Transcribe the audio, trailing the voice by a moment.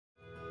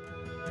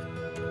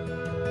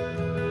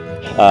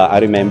I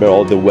remember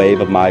all the wave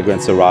of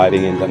migrants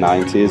arriving in the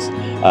 90s,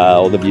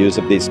 all the views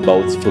of these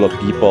boats full of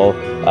people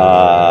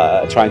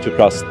trying to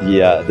cross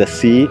the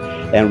sea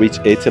and reach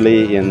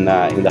Italy in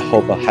the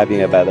hope of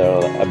having a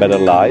better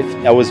life.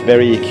 I was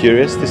very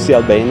curious to see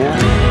Albania.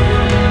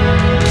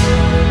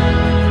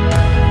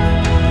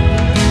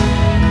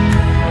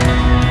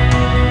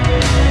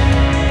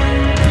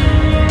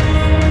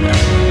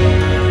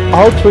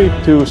 Our trip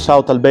to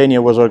South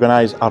Albania was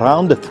organized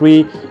around the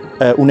three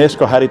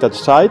UNESCO heritage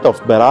sites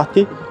of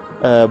Berati,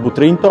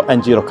 Butrinto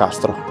and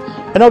Girocastro.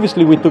 And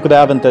obviously we took the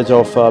advantage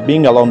of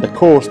being along the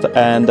coast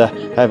and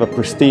have a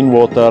pristine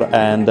water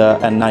and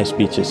nice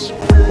beaches.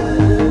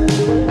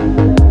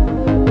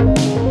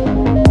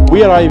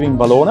 We arrived in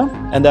Valona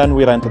and then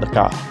we rented a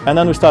car and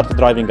then we started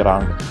driving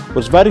around. It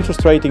was very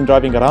frustrating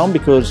driving around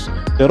because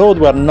the roads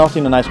were not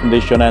in a nice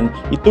condition and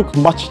it took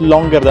much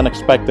longer than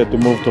expected to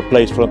move to a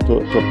place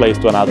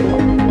to another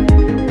one.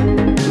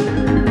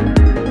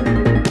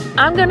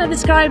 I'm gonna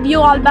describe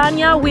you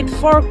Albania with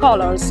 4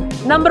 colors.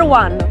 Number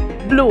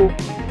 1, blue.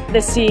 The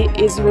sea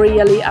is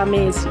really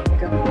amazing.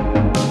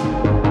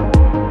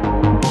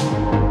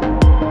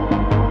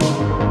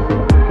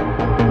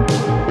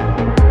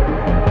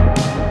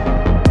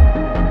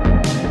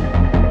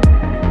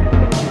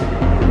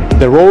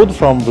 The road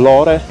from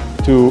Vlore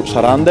to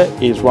Sarande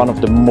is one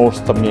of the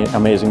most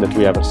amazing that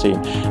we ever seen.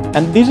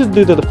 And this is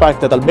due to the fact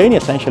that Albania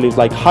essentially is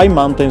like high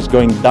mountains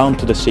going down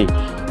to the sea.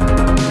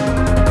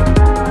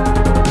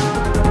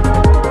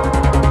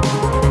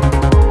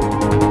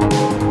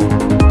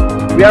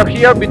 We are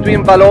here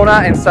between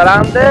Valona and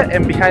Sarande,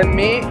 and behind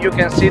me you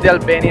can see the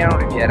Albanian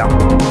Riviera.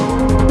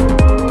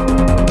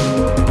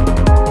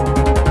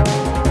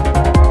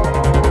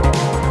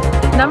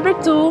 Number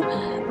 2,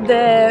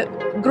 the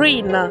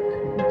green.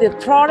 The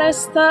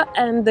forest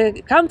and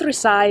the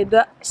countryside,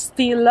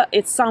 still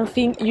it's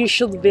something you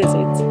should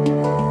visit.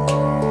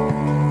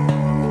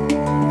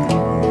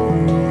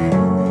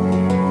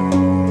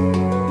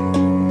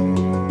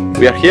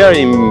 We are here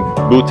in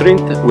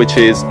Butrint, which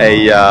is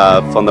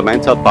a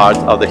fundamental part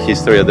of the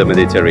history of the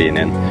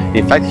Mediterranean.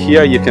 In fact,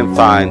 here you can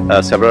find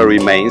several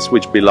remains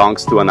which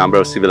belongs to a number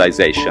of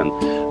civilizations.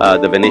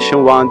 The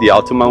Venetian one, the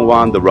Ottoman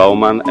one, the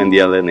Roman and the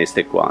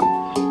Hellenistic one.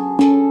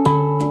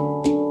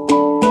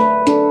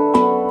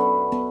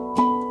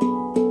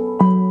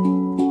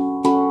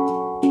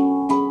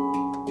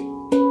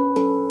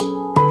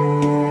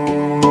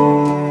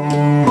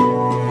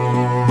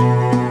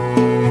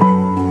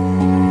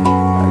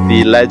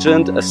 The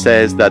legend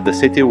says that the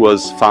city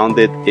was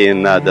founded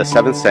in the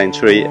 7th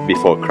century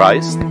before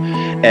Christ,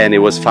 and it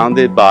was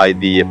founded by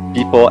the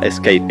people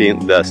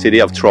escaping the city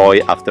of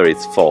Troy after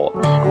its fall.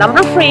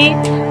 Number 3,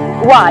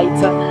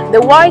 white.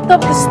 The white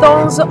of the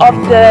stones of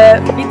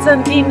the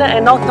Byzantine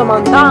and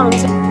Ottoman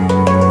towns.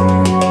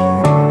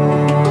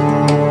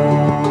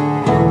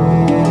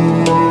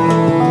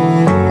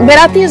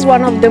 Berati is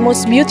one of the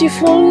most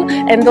beautiful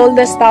and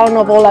oldest town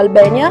of all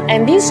Albania,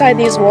 and inside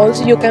these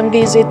walls you can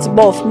visit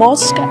both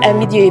mosques and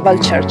medieval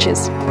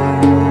churches.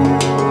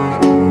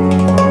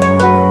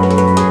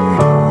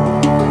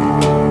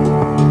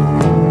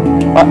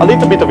 A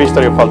little bit of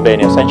history of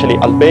Albania. Essentially,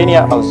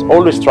 Albania has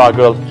always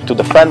struggled to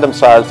defend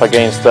themselves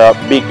against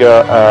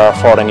bigger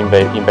foreign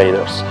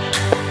invaders.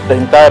 The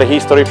entire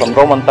history, from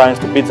Roman times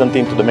to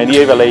Byzantine to the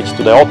medieval age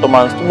to the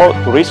Ottomans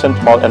to recent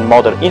and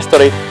modern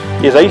history,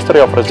 is a history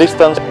of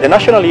resistance. The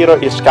national hero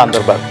is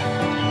Skanderbeg,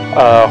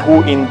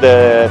 who in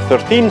the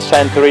 13th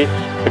century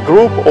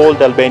grouped all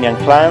the Albanian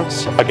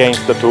clans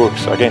against the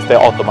Turks, against the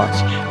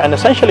Ottomans, and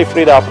essentially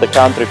freed up the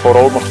country for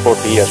almost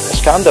 40 years.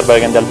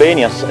 Skanderbeg and the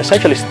Albanians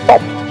essentially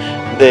stopped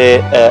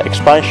the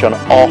expansion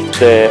of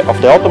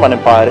the Ottoman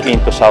Empire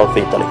into South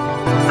Italy.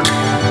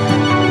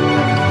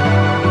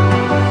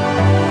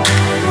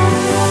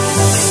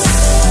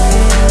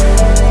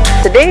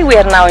 Today we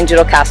are now in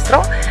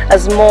Girocastro, a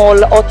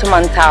small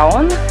Ottoman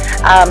town,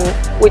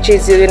 which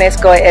is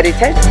UNESCO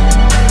heritage.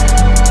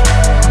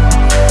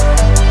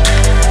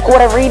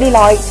 What I really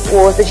liked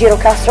was the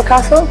Girocastro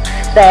castle,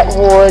 that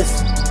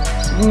was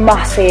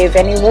massive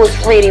and it was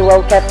really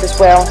well kept as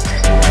well.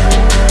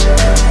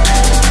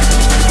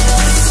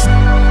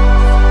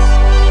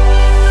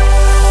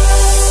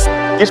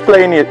 This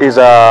plane is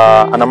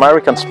an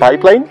American spy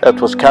plane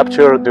that was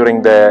captured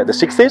during the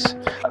 60s.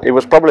 It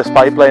was probably a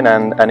spy plane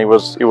and it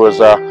was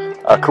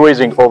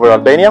cruising over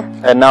Albania,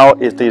 and now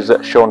it is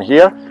shown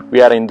here. We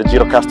are in the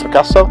Girocastro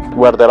Castle,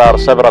 where there are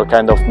several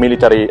kind of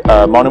military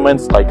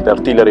monuments, like the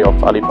artillery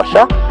of Ali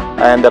Pasha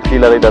and the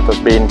artillery that has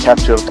been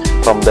captured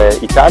from the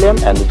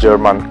Italian and the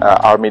German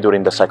army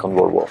during the Second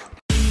World War.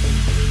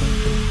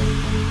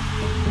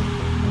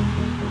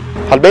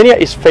 Albania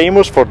is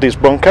famous for these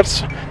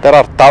bunkers. There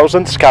are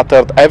thousands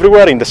scattered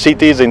everywhere in the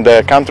cities, in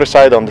the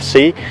countryside, on the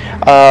sea.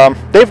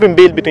 They've been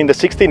built between the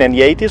 16th and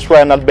the 80s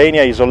when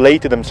Albania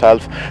isolated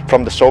themselves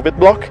from the Soviet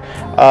bloc.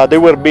 They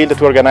were built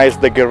to organize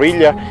the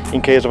guerrilla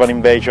in case of an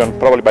invasion,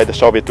 probably by the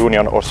Soviet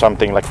Union or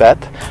something like that.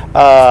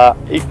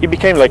 It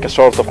became like a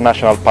sort of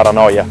national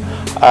paranoia.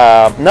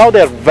 Now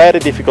they are very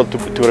difficult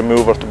to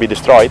remove or to be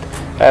destroyed,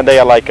 and they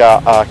are like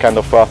a kind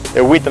of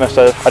a witness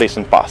of a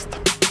recent past.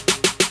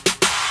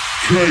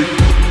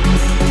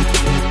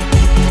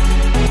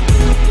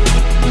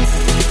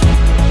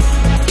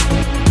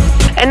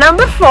 And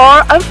number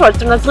 4,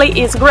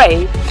 unfortunately, is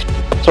grey.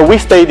 So we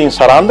stayed in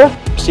Saranda,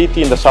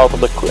 city in the south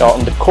of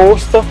on the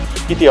coast,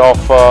 city of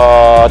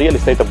real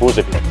estate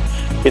abusive.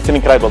 It's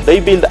incredible. They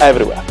build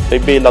everywhere. They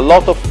build a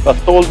lot of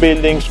tall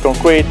buildings,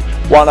 concrete,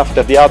 one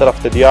after the other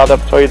after the other.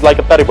 So it's like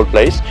a terrible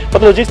place,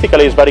 but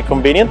logistically it's very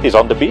convenient. It's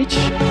on the beach.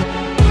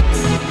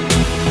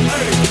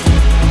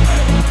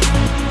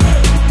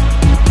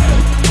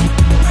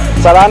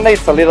 Saranda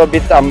is a little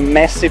bit a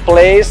messy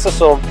place,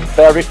 so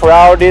very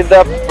crowded,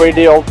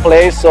 pretty old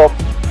place, so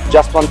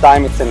just one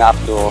time it's enough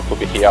to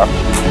be here.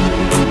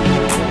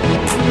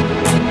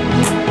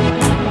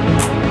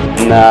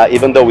 And,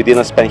 even though we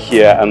didn't spend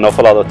here an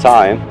awful lot of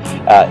time,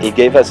 it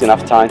gave us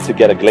enough time to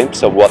get a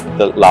glimpse of what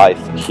the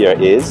life here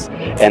is.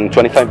 And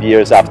 25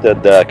 years after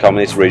the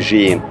communist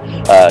regime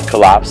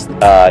collapsed,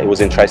 it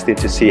was interesting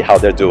to see how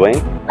they're doing.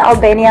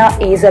 Albania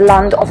is a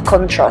land of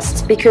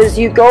contrasts because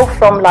you go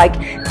from like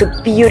the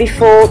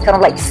beautiful kind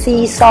of like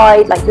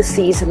seaside, like the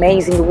sea is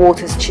amazing, the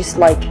water's just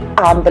like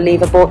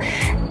unbelievable,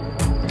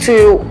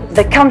 to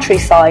the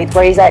countryside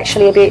where it's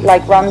actually a bit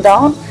like run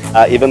down.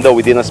 Even though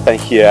we didn't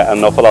spend here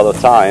an awful lot of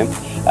time,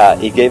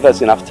 it gave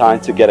us enough time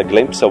to get a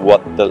glimpse of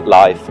what the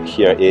life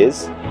here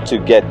is, to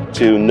get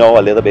to know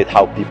a little bit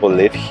how people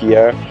live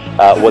here,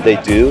 what they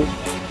do,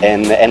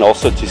 and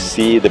also to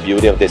see the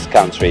beauty of this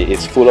country.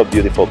 It's full of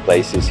beautiful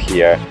places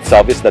here. It's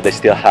obvious that they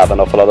still have an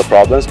awful lot of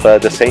problems, but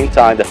at the same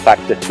time, the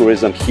fact that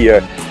tourism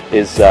here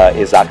is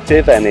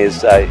active and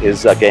is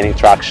gaining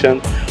traction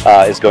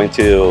is going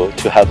to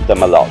help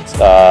them a lot,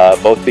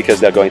 both because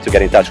they're going to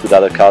get in touch with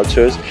other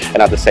cultures, and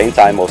at the same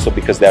time also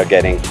because they're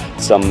getting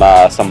some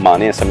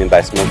money and some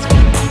investments.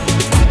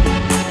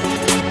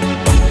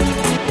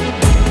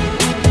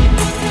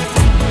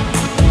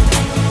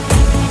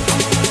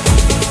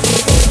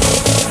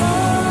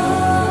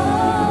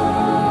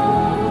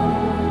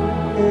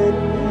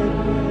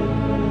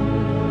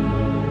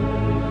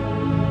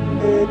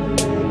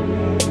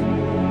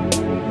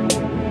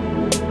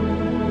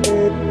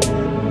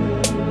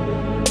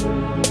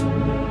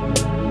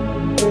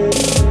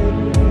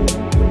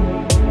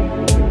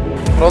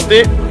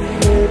 Pronti?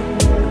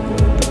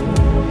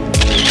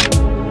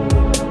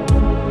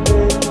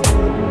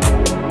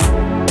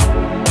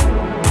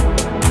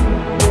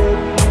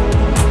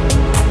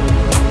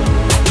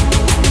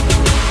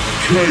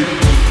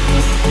 Okay.